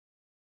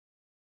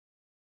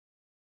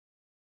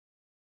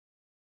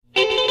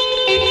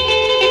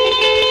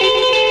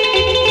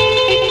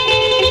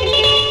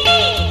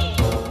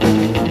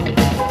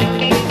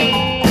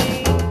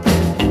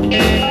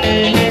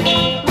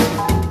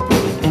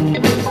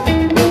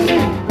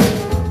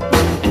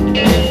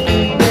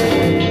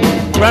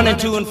Running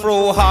to and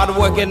fro, hard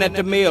working at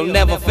the mill,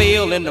 never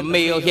fail in the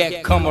mail,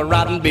 yet come a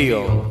rotten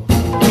bill.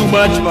 Too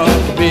much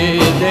monkey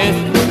business,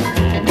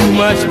 too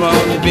much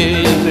monkey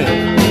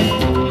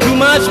business, too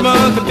much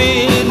monkey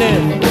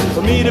business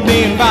for me to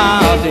be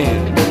involved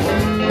in.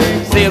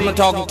 Salesman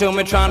talking to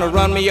me, trying to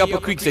run me up a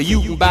creek, say you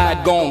can buy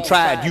it, go on,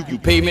 try it, you can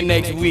pay me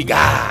next week.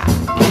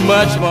 Too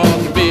much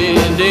monkey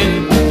business,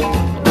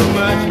 too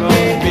much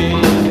monkey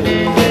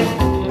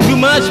business, too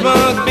much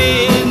monkey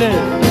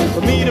business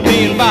for me to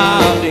be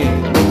involved in.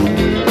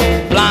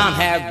 Blonde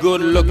hair, good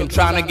looking,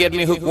 trying to get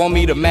me hooked, want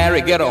me to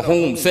marry, get a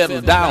home,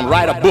 settle down,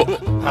 write a book.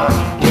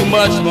 Too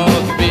much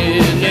monkey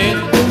business,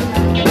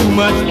 too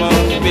much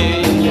monkey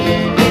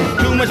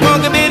business, too much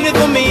monkey business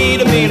for me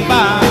to be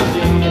involved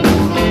in.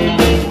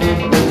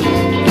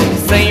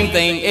 Same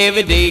thing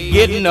every day,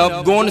 getting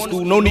up, going to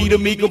school, no need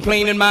of me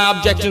complaining, my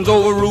objections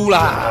overruled.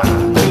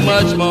 Too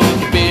much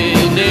monkey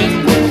business,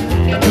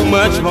 too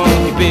much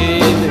monkey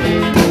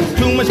business,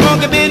 too much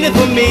monkey business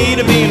for me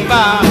to be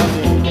involved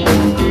in.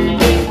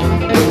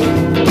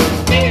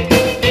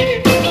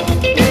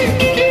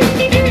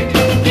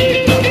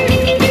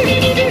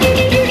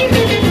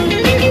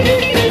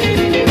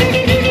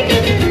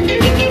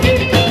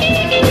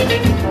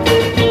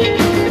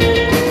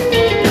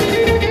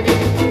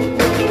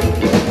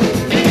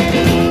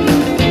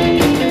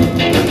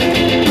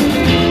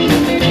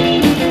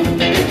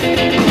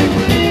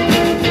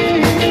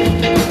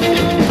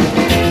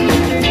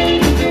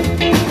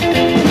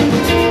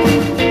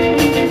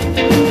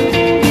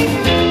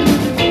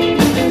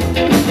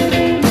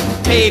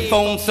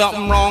 Phone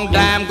something wrong,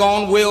 dime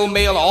gone, will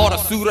mail, order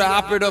suitor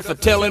operator for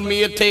telling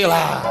me a tale.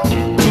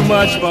 Too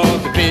much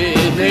monkey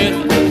business,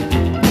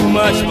 too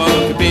much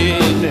monkey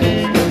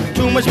business,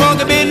 too much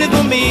monkey business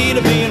for me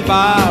to be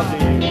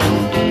involved in.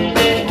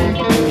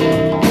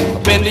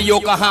 I've been to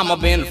Yokohama,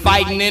 been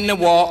fighting in the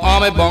war,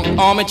 army bunk,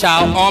 army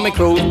child, army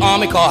crew,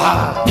 army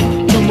car.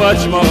 Too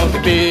much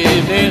monkey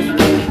business,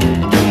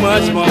 too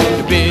much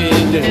monkey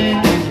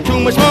business, too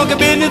much monkey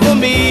business for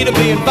me to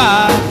be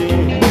involved in.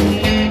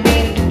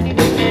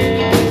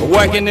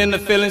 Working in the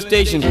filling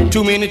station,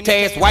 too many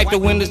tasks, wipe the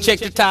windows, check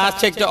the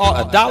tires, check the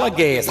dollar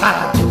gas.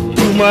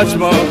 Too much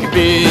monkey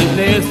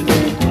business,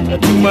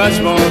 too much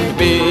monkey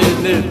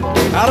business.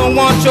 I don't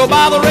want your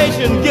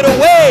botheration, get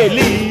away,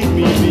 leave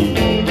me be.